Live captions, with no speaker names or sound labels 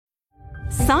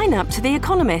Sign up to The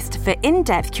Economist for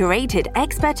in-depth curated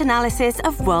expert analysis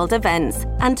of world events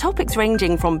and topics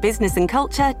ranging from business and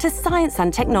culture to science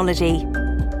and technology.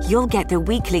 You'll get the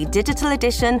weekly digital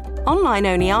edition,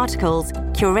 online-only articles,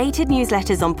 curated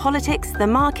newsletters on politics, the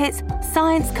markets,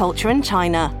 science, culture and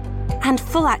China, and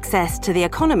full access to The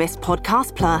Economist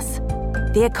Podcast Plus.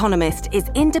 The Economist is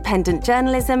independent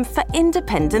journalism for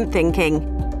independent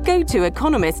thinking. Go to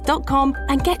economist.com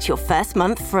and get your first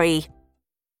month free.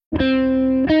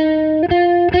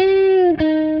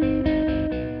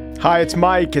 Hi, it's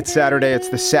Mike. It's Saturday. It's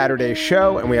the Saturday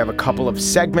Show, and we have a couple of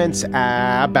segments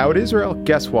about Israel.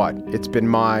 Guess what? It's been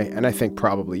my, and I think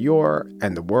probably your,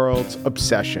 and the world's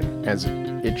obsession, as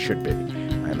it should be.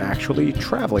 I'm actually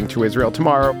traveling to Israel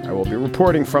tomorrow. I will be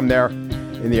reporting from there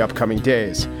in the upcoming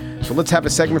days. So let's have a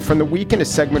segment from the week and a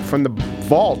segment from the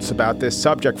vaults about this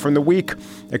subject. From the week,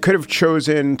 I could have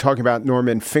chosen talking about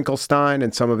Norman Finkelstein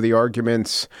and some of the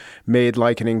arguments made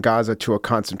likening Gaza to a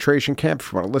concentration camp.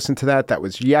 If you want to listen to that, that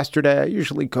was yesterday. I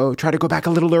usually try to go back a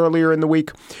little earlier in the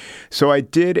week. So I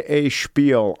did a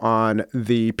spiel on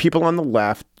the people on the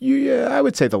left, I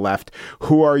would say the left,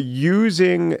 who are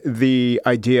using the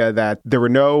idea that there were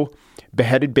no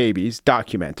beheaded babies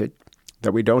documented,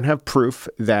 that we don't have proof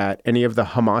that any of the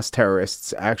Hamas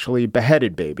terrorists actually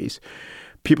beheaded babies.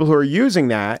 People who are using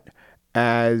that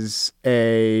as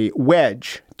a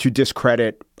wedge to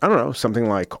discredit, I don't know, something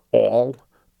like all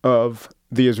of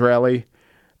the Israeli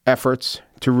efforts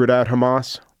to root out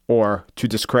Hamas, or to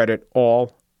discredit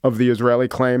all of the Israeli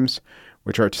claims,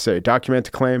 which are to say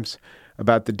documented claims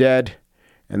about the dead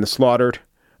and the slaughtered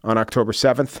on October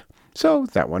 7th. So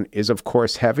that one is, of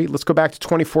course, heavy. Let's go back to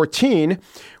 2014,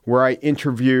 where I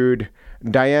interviewed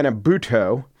Diana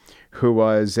Butto, who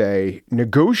was a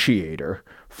negotiator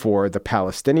for the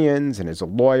Palestinians and is a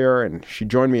lawyer. And she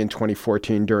joined me in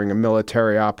 2014 during a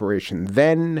military operation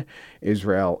then,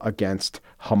 Israel against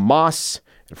Hamas.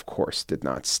 It, of course, did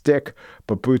not stick.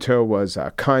 But Butto was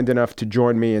kind enough to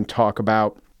join me and talk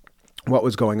about what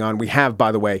was going on. We have,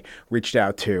 by the way, reached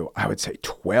out to, I would say,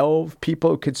 12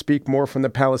 people who could speak more from the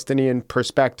Palestinian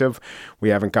perspective. We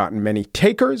haven't gotten many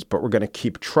takers, but we're going to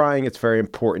keep trying. It's very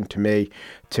important to me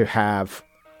to have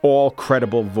all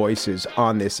credible voices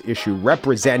on this issue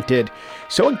represented.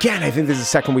 So again, I think this is the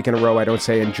second week in a row I don't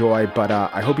say enjoy, but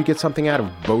I hope you get something out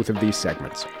of both of these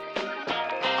segments.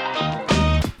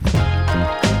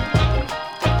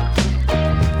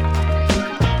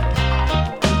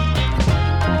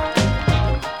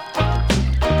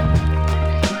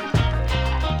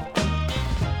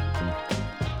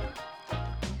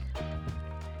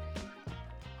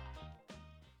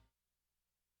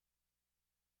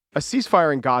 A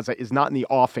ceasefire in Gaza is not in the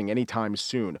offing anytime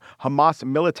soon. Hamas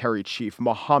military chief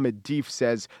Mohammed Deif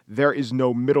says there is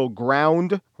no middle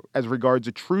ground as regards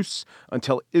a truce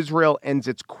until Israel ends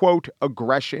its, quote,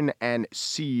 aggression and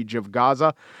siege of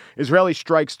Gaza. Israeli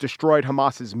strikes destroyed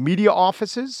Hamas's media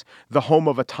offices, the home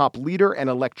of a top leader, and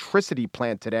electricity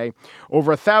plant today.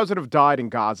 Over 1,000 have died in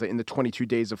Gaza in the 22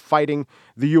 days of fighting.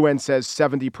 The UN says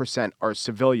 70% are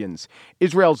civilians.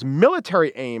 Israel's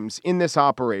military aims in this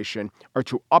operation are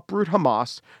to uproot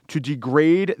Hamas, to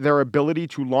degrade their ability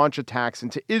to launch attacks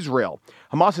into Israel.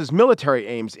 Hamas's military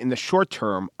aims in the short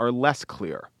term are less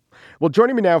clear. Well,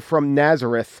 joining me now from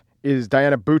Nazareth is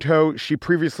Diana Butto. She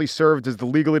previously served as the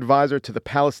legal advisor to the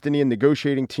Palestinian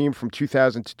negotiating team from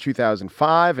 2000 to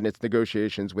 2005 in its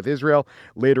negotiations with Israel,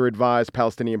 later advised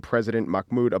Palestinian President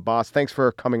Mahmoud Abbas. Thanks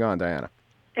for coming on, Diana.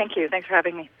 Thank you. Thanks for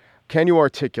having me. Can you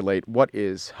articulate what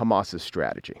is Hamas's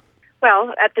strategy?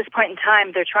 Well, at this point in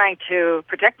time, they're trying to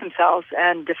protect themselves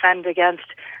and defend against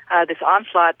this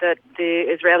onslaught that the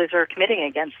Israelis are committing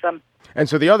against them. And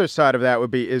so the other side of that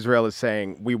would be Israel is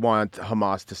saying we want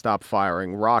Hamas to stop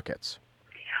firing rockets.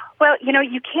 Well,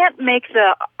 you can't make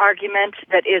the argument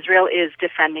that Israel is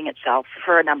defending itself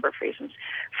for a number of reasons.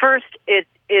 First, it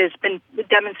has been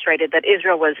demonstrated that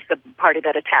Israel was the party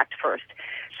that attacked first.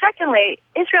 Secondly,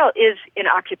 Israel is in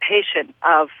occupation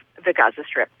of the Gaza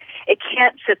Strip. It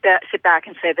can't sit back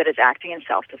and say that it's acting in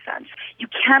self-defense. You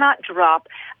cannot drop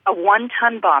a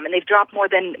one-ton bomb, and they've dropped more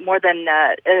than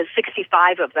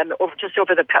 65 of them just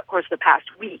over the course of the past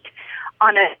week,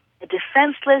 on a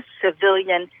defenseless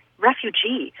civilian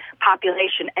refugee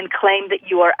population, and claim that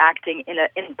you are acting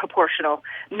in proportional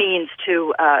means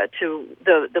to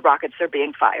the rockets that are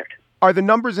being fired. Are the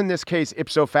numbers in this case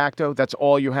ipso facto? That's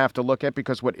all you have to look at?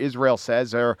 Because what Israel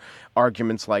says are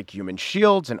arguments like human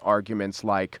shields and arguments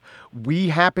like we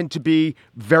happen to be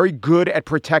very good at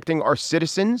protecting our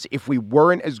citizens. If we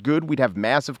weren't as good, we'd have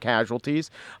massive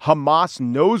casualties. Hamas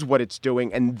knows what it's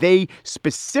doing, and they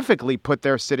specifically put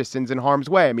their citizens in harm's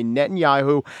way. I mean,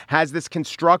 Netanyahu has this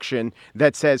construction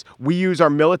that says we use our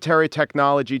military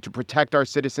technology to protect our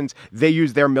citizens. They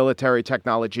use their military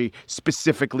technology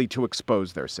specifically to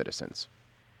expose their citizens.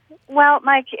 Well,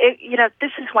 Mike,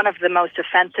 this is one of the most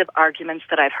offensive arguments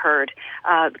that I've heard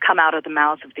come out of the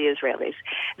mouths of the Israelis.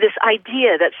 This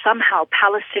idea that somehow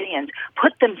Palestinians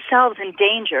put themselves in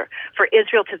danger for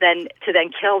Israel to then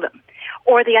kill them,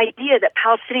 or the idea that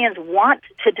Palestinians want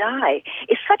to die,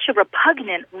 is such a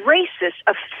repugnant, racist,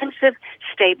 offensive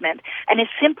statement, and is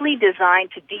simply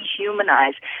designed to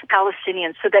dehumanize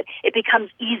Palestinians so that it becomes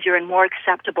easier and more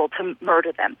acceptable to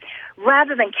murder them.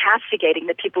 Rather than castigating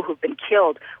the people who've been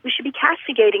killed, we should be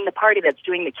castigating the party that's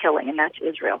doing the killing, and that's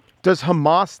Israel. Does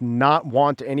Hamas not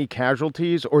want any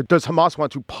casualties, or does Hamas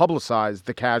want to publicize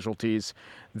the casualties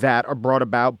that are brought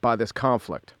about by this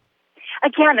conflict?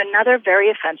 Again, another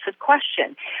very offensive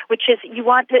question, which is you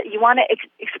want to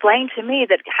explain to me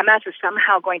that Hamas is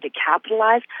somehow going to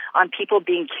capitalize on people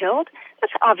being killed?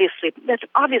 That's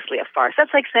obviously a farce. That's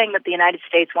like saying that the United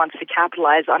States wants to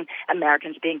capitalize on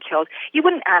Americans being killed. You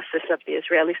wouldn't ask this of the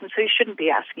Israelis, and so you shouldn't be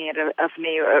asking it of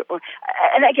me.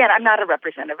 And again, I'm not a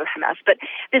representative of Hamas, but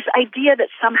this idea that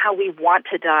somehow we want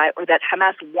to die or that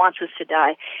Hamas wants us to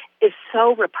die is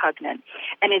so repugnant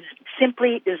and is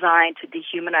simply designed to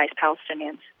dehumanize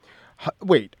Palestinians.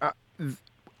 Wait.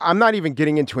 I'm not even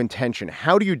getting into intention.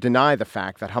 How do you deny the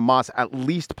fact that Hamas at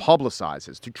least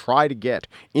publicizes to try to get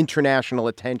international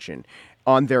attention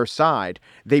on their side?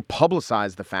 They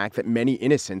publicize the fact that many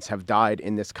innocents have died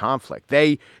in this conflict.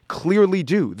 They clearly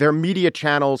do. Their media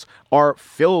channels are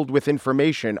filled with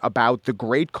information about the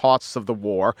great costs of the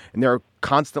war, and they're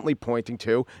constantly pointing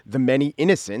to the many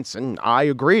innocents. And I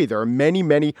agree, there are many,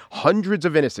 many hundreds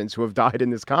of innocents who have died in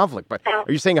this conflict. But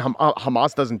are you saying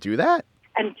Hamas doesn't do that?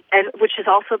 And which is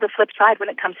also the flip side when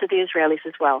it comes to the Israelis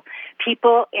as well.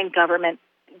 People in government,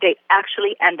 they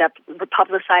actually end up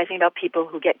publicizing about people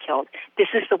who get killed. This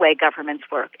is the way governments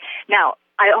work. Now,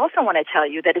 I also want to tell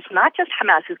you that it's not just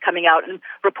Hamas who's coming out and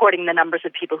reporting the numbers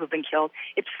of people who've been killed.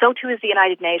 So too is the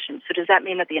United Nations. So does that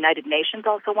mean that the United Nations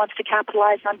also wants to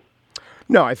capitalize on?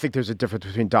 No, I think there's a difference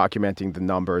between documenting the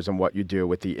numbers and what you do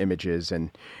with the images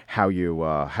and how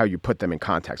you put them in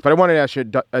context. But I wanted to ask you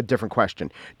a different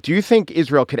question. Do you think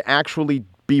Israel could actually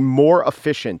be more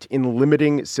efficient in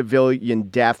limiting civilian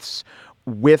deaths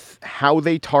with how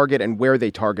they target and where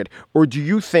they target? Or do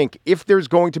you think if there's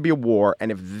going to be a war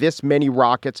and if this many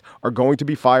rockets are going to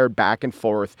be fired back and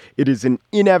forth, it is an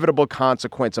inevitable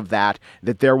consequence of that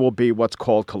there will be what's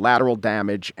called collateral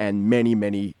damage and many,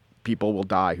 many people will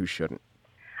die who shouldn't?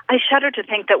 I shudder to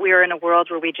think that we are in a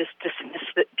world where we just dismiss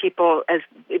people as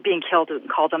being killed and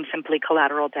call them simply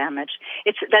collateral damage.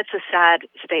 That's a sad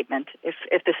statement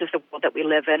if this is the world that we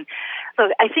live in. So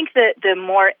I think that the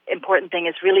more important thing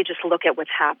is really just look at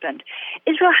what's happened.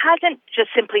 Israel hasn't just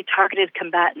simply targeted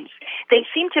combatants. They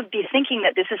seem to be thinking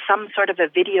that this is some sort of a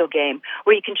video game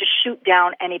where you can just shoot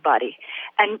down anybody.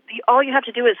 And all you have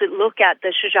to do is look at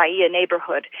the Shujaiya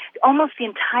neighborhood. Almost the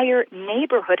entire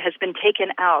neighborhood has been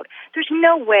taken out. There's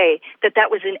no way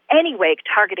that was in any way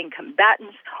targeting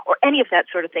combatants or any of that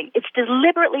sort of thing. It's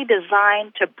deliberately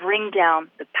designed to bring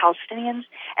down the Palestinians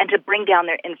and to bring down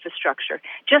their infrastructure.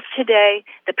 Just today,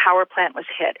 the power plant was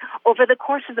hit. Over the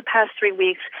course of the past 3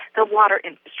 weeks, the water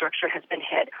infrastructure has been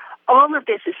hit. All of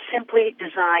this is simply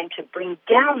designed to bring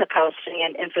down the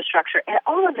Palestinian infrastructure, and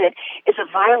all of it is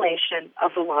a violation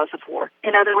of the laws of war.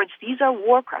 In other words, these are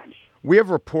war crimes. We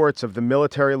have reports of the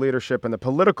military leadership and the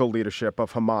political leadership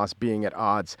of Hamas being at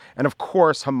odds. And of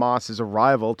course, Hamas is a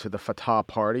rival to the Fatah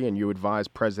party, and you advise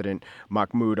President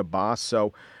Mahmoud Abbas.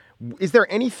 So is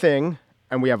there anything,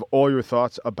 and we have all your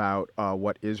thoughts about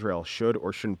what Israel should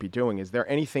or shouldn't be doing, is there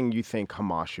anything you think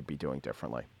Hamas should be doing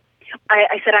differently?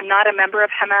 I said I'm not a member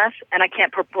of Hamas, and I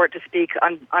can't purport to speak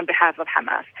on behalf of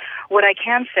Hamas. What I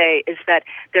can say is that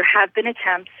there have been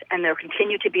attempts, and there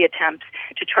continue to be attempts,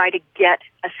 to try to get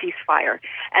a ceasefire.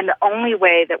 And the only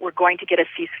way that we're going to get a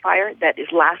ceasefire that is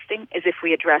lasting is if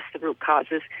we address the root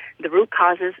causes. The root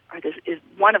causes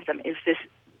one of them is this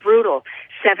brutal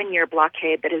 7-year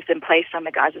blockade that has been placed on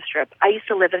the Gaza Strip. I used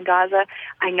to live in Gaza.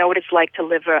 I know what it's like to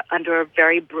live under a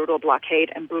very brutal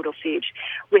blockade and brutal siege.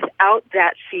 Without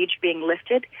that siege being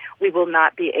lifted, we will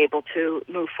not be able to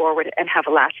move forward and have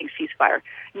a lasting ceasefire.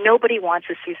 Nobody wants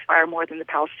a ceasefire more than the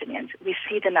Palestinians. We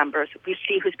see the numbers. We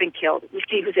see who's been killed. We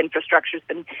see whose infrastructure has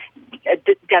been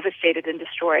devastated and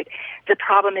destroyed. The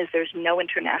problem is there's no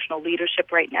international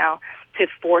leadership right now to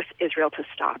force Israel to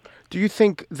stop. Do you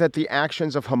think that the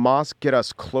actions of Hamas get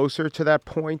us closer to that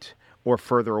point or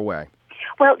further away?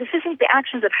 Well, this isn't the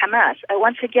actions of Hamas.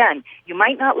 Once again, you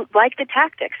might not like the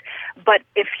tactics, but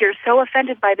if you're so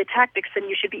offended by the tactics, then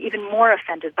you should be even more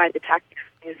offended by the tactics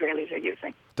the Israelis are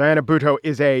using. Diana Butto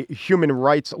is a human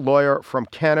rights lawyer from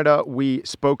Canada. We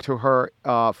spoke to her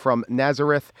from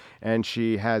Nazareth, and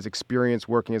she has experience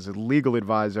working as a legal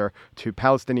advisor to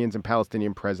Palestinians and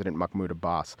Palestinian President Mahmoud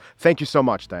Abbas. Thank you so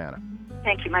much, Diana.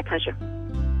 Thank you. My pleasure.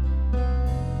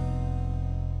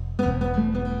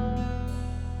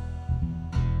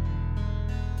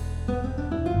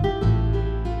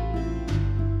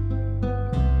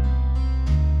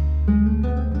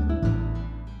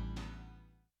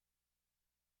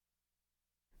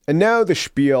 And now the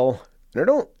spiel. And I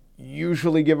don't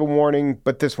usually give a warning,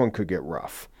 but this one could get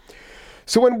rough.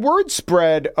 So when word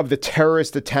spread of the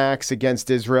terrorist attacks against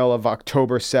Israel of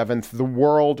October 7th, the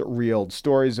world reeled.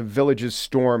 Stories of villages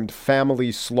stormed,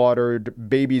 families slaughtered,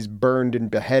 babies burned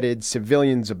and beheaded,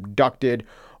 civilians abducted,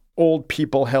 old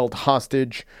people held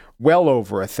hostage, well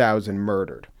over 1,000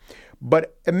 murdered.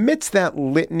 But amidst that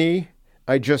litany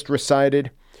I just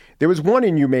recited, there was one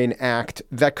inhumane act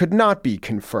that could not be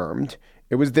confirmed.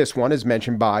 It was this one, as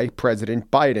mentioned by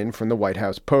President Biden from the White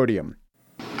House podium.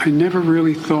 I never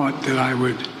really thought that I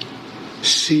would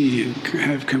see and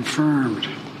have confirmed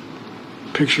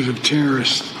pictures of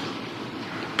terrorists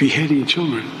beheading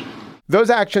children. Those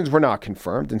actions were not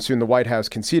confirmed, and soon the White House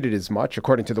conceded as much.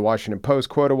 According to the Washington Post,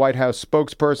 quote, a White House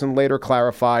spokesperson later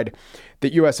clarified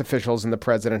that U.S. officials and the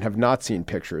president have not seen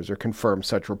pictures or confirmed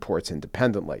such reports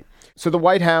independently. So the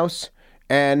White House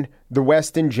and the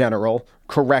West in general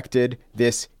corrected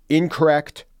this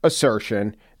incorrect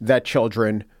assertion that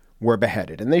children were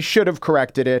beheaded. And they should have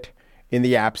corrected it in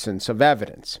the absence of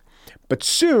evidence. But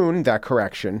soon that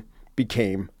correction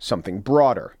became something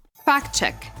broader. Fact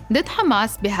check. Did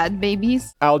Hamas behead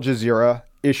babies? Al Jazeera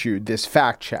issued this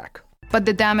fact check. But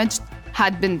the damage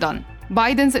had been done.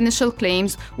 Biden's initial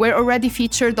claims were already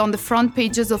featured on the front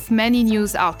pages of many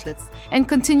news outlets and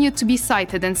continued to be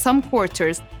cited in some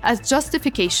quarters as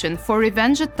justification for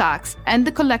revenge attacks and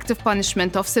the collective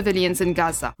punishment of civilians in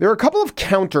Gaza. There are a couple of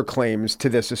counterclaims to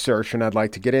this assertion I'd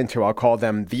like to get into. I'll call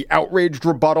them the outraged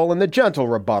rebuttal and the gentle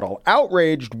rebuttal.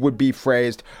 Outraged would be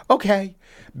phrased, okay,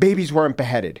 babies weren't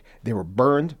beheaded. They were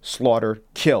burned, slaughtered,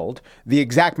 killed. The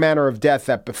exact manner of death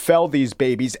that befell these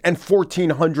babies and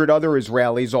 1,400 other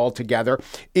Israelis altogether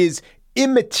is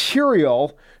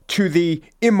immaterial to the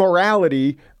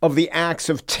immorality of the acts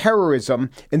of terrorism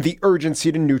and the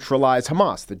urgency to neutralize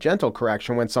Hamas. The gentle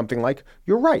correction went something like,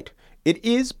 you're right. It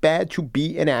is bad to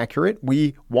be inaccurate.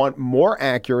 We want more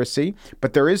accuracy,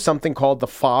 but there is something called the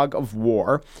fog of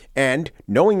war. And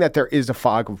knowing that there is a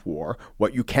fog of war,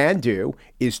 what you can do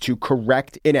is to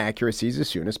correct inaccuracies as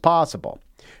soon as possible.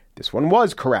 This one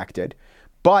was corrected,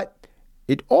 but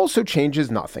it also changes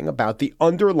nothing about the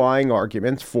underlying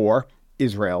arguments for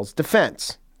Israel's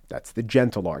defense. That's the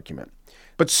gentle argument.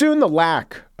 But soon the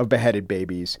lack of beheaded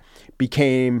babies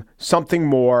became something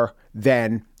more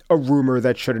than a rumor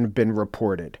that shouldn't have been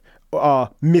reported, a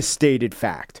misstated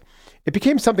fact. It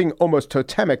became something almost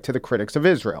totemic to the critics of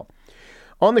Israel.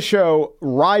 On the show,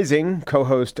 Rising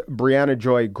co-host Brianna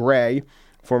Joy Gray,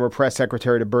 former press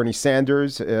secretary to Bernie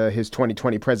Sanders, his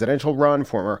 2020 presidential run,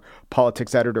 former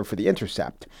politics editor for The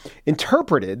Intercept,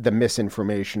 interpreted the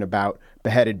misinformation about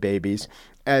beheaded babies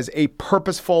as a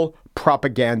purposeful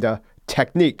propaganda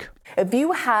technique. If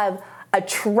you have a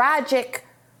tragic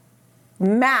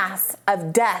mass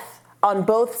of death on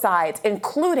both sides,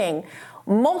 including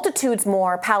multitudes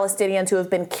more Palestinians who have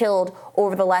been killed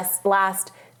over the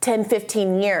last 10,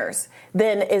 15 years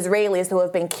than Israelis who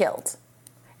have been killed.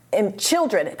 And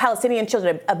children, Palestinian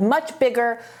children, a much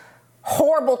bigger,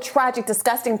 horrible, tragic,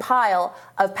 disgusting pile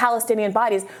of Palestinian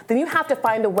bodies, then you have to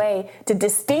find a way to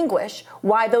distinguish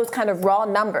why those kind of raw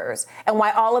numbers and why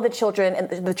all of the children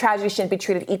and the tragedy shouldn't be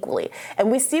treated equally.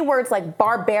 And we see words like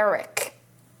barbaric,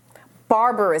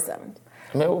 barbarism.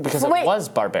 Because it was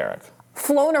barbaric.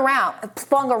 Flung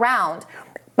around.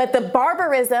 But the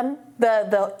barbarism,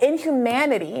 the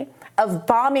inhumanity of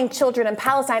bombing children in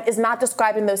Palestine is not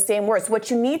describing those same words. What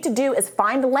you need to do is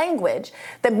find language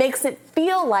that makes it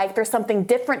feel like there's something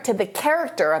different to the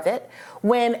character of it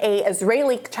when an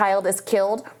Israeli child is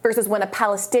killed versus when a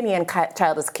Palestinian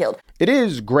child is killed. It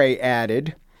is, Gray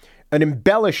added, an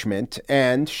embellishment,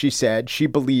 and she said she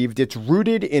believed it's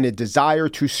rooted in a desire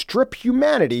to strip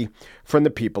humanity from the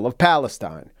people of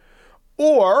Palestine.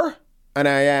 Or, and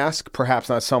I ask, perhaps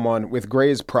not someone with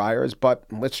Gray's priors, but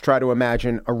let's try to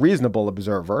imagine a reasonable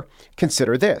observer,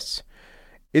 consider this.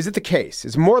 Is it the case,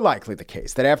 is more likely the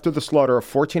case, that after the slaughter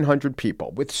of 1,400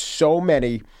 people, with so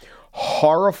many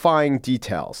horrifying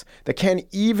details that can't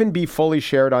even be fully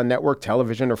shared on network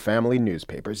television or family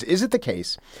newspapers, is it the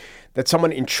case that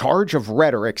someone in charge of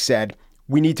rhetoric said,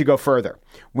 we need to go further.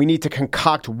 We need to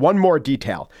concoct one more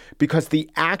detail because the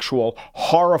actual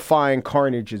horrifying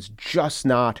carnage is just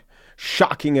not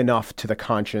shocking enough to the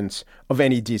conscience of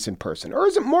any decent person? Or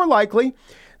is it more likely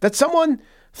that someone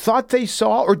thought they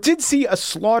saw or did see a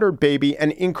slaughtered baby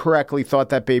and incorrectly thought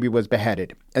that baby was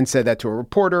beheaded and said that to a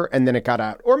reporter and then it got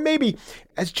out? Or maybe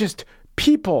as just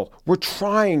people were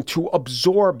trying to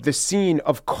absorb the scene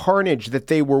of carnage that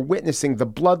they were witnessing, the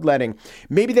bloodletting.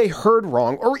 Maybe they heard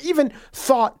wrong or even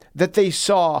thought that they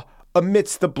saw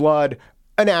amidst the blood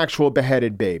an actual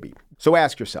beheaded baby. So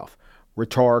ask yourself,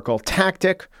 rhetorical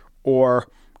tactic or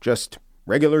just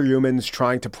regular humans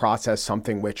trying to process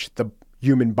something which the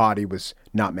human body was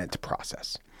not meant to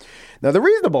process? Now, the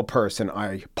reasonable person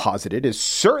I posited is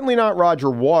certainly not Roger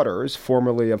Waters,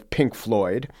 formerly of Pink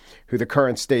Floyd, who the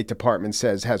current State Department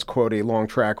says has, quote, a long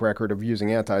track record of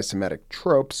using anti-Semitic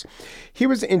tropes. He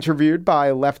was interviewed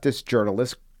by leftist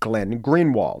journalist Glenn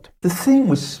Greenwald. The thing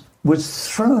was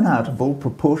thrown out of all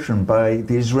proportion by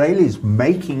the Israelis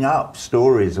making up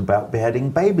stories about beheading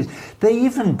babies. They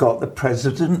even got the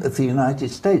President of the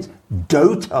United States,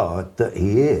 dotard that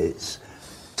he is,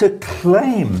 to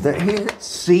claim that he had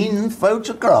seen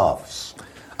photographs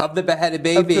of the beheaded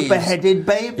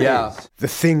babies. Yeah. The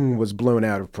thing was blown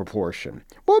out of proportion.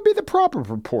 What would be the proper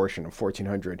proportion of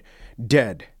 1,400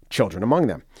 dead children among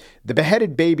them? The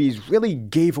beheaded babies really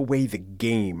gave away the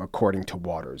game, according to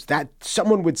Waters. That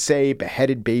someone would say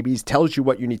beheaded babies tells you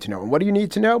what you need to know. And what do you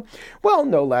need to know? Well,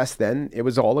 no less than it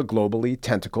was all a globally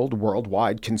tentacled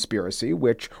worldwide conspiracy,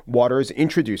 which Waters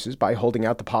introduces by holding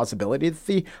out the possibility that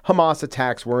the Hamas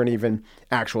attacks weren't even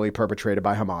actually perpetrated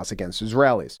by Hamas against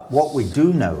Israelis. What we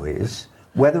do know is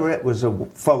whether it was a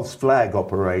false flag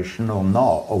operation or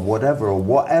not, or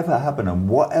whatever happened, and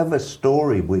whatever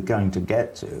story we're going to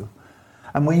get to,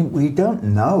 and we don't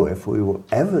know if we will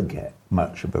ever get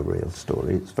much of a real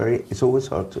story. It's always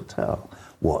hard to tell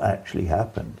what actually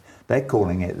happened. They're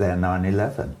calling it their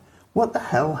 9/11. What the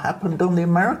hell happened on the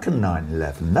American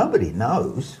 9/11? Nobody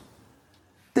knows.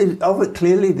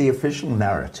 Clearly, the official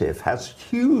narrative has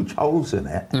huge holes in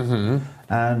it,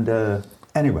 and.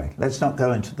 Anyway, let's not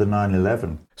go into the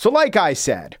 9/11. So like I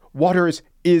said, Waters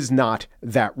is not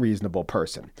that reasonable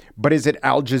person. But is it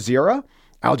Al Jazeera?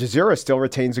 Al Jazeera still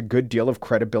retains a good deal of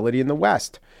credibility in the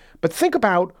West. But think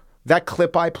about that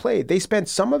clip I played. They spent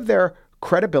some of their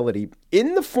credibility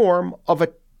in the form of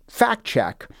a fact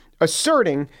check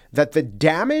asserting that the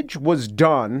damage was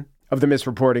done of the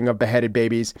misreporting of beheaded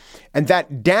babies, and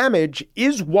that damage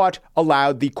is what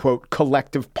allowed the, quote,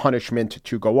 collective punishment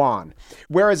to go on.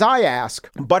 Whereas I ask,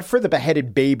 but for the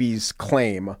beheaded babies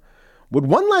claim, would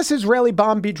one less Israeli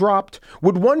bomb be dropped?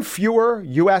 Would one fewer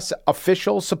U.S.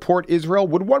 official support Israel?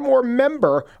 Would one more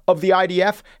member of the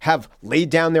IDF have laid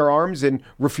down their arms in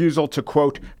refusal to,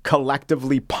 quote,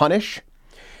 collectively punish?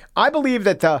 I believe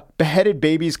that the beheaded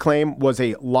babies claim was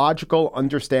a logical,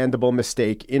 understandable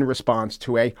mistake in response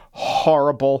to a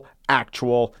horrible,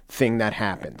 actual thing that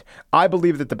happened. I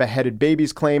believe that the beheaded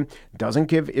babies claim doesn't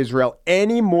give Israel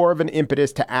any more of an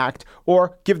impetus to act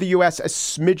or give the U.S. a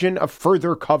smidgen of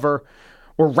further cover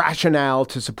or rationale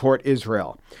to support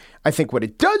Israel. I think what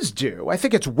it does do, I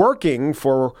think it's working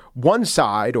for one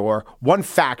side or one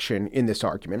faction in this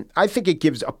argument. I think it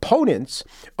gives opponents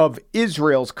of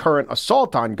Israel's current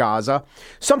assault on Gaza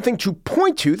something to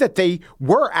point to that they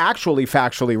were actually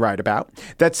factually right about,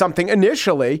 that something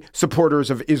initially supporters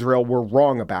of Israel were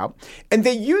wrong about. And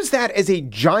they use that as a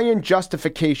giant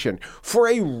justification for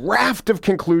a raft of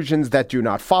conclusions that do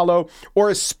not follow or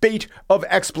a spate of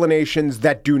explanations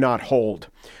that do not hold.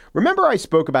 Remember I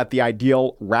spoke about the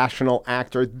ideal rational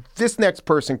actor? This next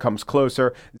person comes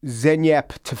closer. Zeynep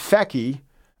Tufekci,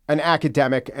 an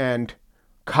academic and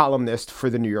columnist for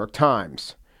the New York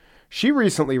Times. She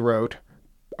recently wrote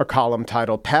a column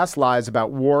titled "Past Lies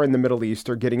About War in the Middle East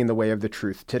Are Getting in the Way of the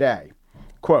Truth Today."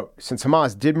 Quote, since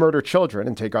Hamas did murder children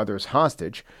and take others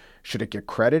hostage, Should it get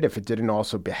credit if it didn't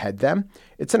also behead them?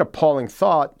 It's an appalling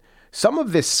thought. Some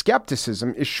of this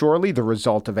skepticism is surely the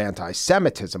result of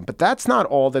anti-Semitism, but that's not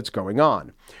all that's going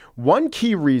on. One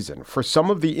key reason for some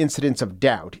of the incidents of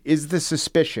doubt is the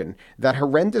suspicion that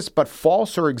horrendous but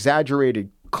false or exaggerated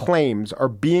claims are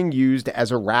being used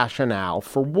as a rationale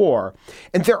for war.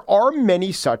 And there are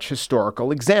many such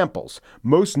historical examples,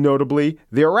 most notably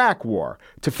the Iraq War.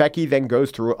 Tufekci then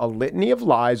goes through a litany of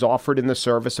lies offered in the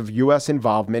service of U.S.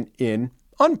 involvement in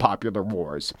unpopular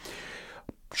wars.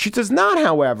 She does not,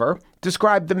 however,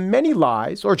 describe the many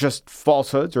lies or just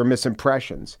falsehoods or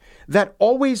misimpressions that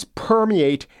always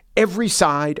permeate every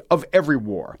side of every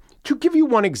war. To give you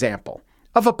one example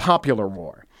of a popular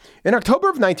war. In October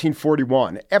of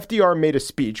 1941, FDR made a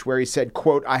speech where he said,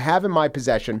 quote, "I have in my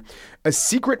possession a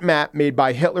secret map made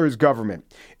by Hitler's government.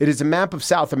 It is a map of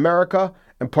South America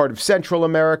and part of Central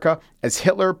America. As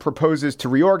Hitler proposes to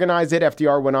reorganize it,"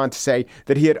 FDR went on to say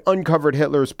that he had uncovered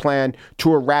Hitler's plan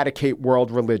to eradicate world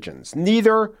religions.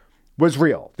 Neither was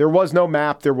real. There was no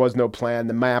map. There was no plan.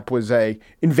 The map was an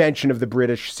invention of the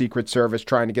British Secret Service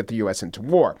trying to get the U.S. into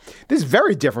war. This is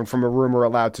very different from a rumor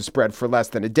allowed to spread for less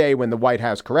than a day when the White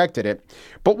House corrected it.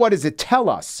 But what does it tell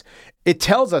us? It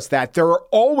tells us that there are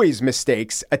always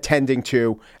mistakes attending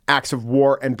to acts of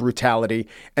war and brutality,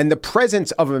 and the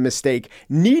presence of a mistake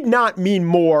need not mean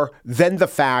more than the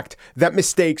fact that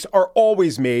mistakes are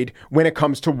always made when it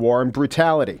comes to war and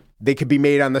brutality. They could be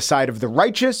made on the side of the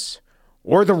righteous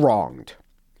or the wronged.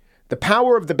 The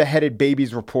power of the beheaded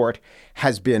babies report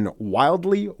has been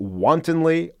wildly,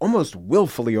 wantonly, almost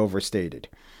willfully overstated.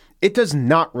 It does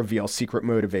not reveal secret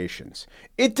motivations.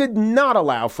 It did not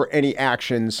allow for any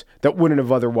actions that wouldn't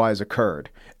have otherwise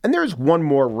occurred. And there's one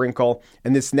more wrinkle,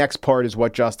 and this next part is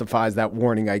what justifies that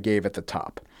warning I gave at the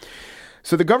top.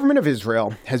 So the government of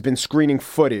Israel has been screening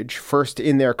footage, first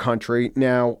in their country,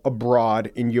 now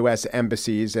abroad in U.S.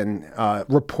 embassies, and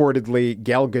reportedly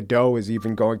Gal Gadot is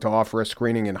even going to offer a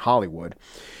screening in Hollywood.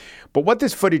 But what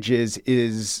this footage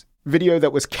is video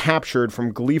that was captured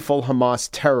from gleeful Hamas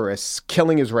terrorists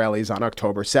killing Israelis on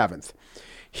October 7th.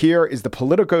 Here is the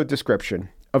Politico description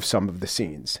of some of the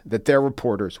scenes that their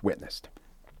reporters witnessed.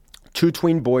 Two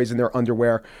tween boys in their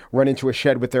underwear run into a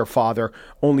shed with their father,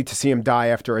 only to see him die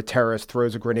after a terrorist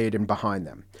throws a grenade in behind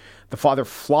them. The father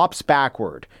flops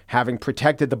backward, having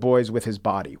protected the boys with his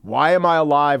body. "Why am I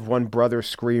alive?" one brother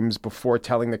screams before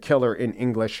telling the killer in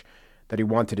English that he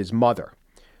wanted his mother.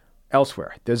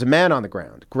 Elsewhere, there's a man on the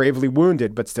ground, gravely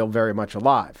wounded, but still very much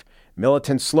alive.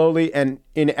 Militants slowly and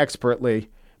inexpertly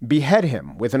behead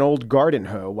him with an old garden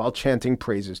hoe while chanting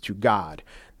praises to God.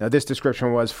 Now, this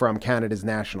description was from Canada's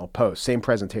National Post. Same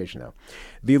presentation, though.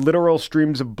 The literal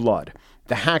streams of blood,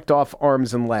 the hacked off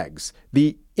arms and legs,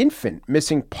 the infant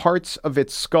missing parts of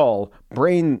its skull,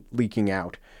 brain leaking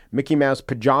out, Mickey Mouse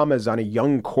pajamas on a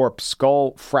young corpse,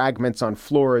 skull fragments on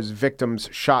floor as victims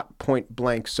shot point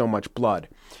blank, so much blood.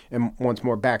 And once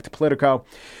more back to Politico.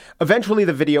 Eventually,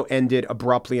 the video ended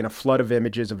abruptly in a flood of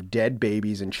images of dead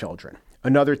babies and children.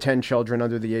 Another 10 children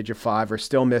under the age of 5 are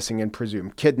still missing and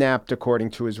presumed kidnapped, according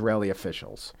to Israeli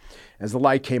officials. As the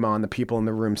light came on, the people in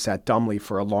the room sat dumbly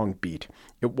for a long beat.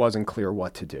 It wasn't clear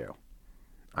what to do.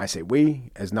 I say we,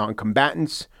 as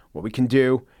non-combatants, what we can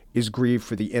do is grieve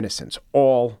for the innocents,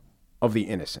 all of the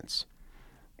innocents.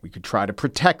 We could try to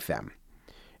protect them.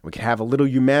 We could have a little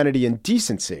humanity and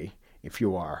decency, if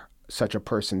you are such a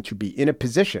person, to be in a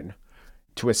position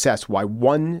to assess why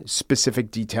one specific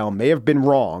detail may have been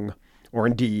wrong, or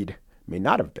indeed may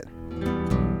not have been.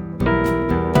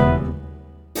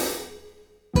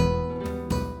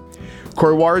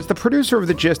 Corey Wara is the producer of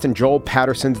The Gist, and Joel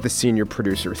Patterson's the senior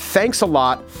producer. Thanks a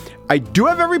lot. I do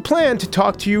have every plan to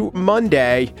talk to you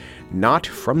Monday, not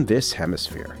from this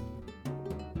hemisphere.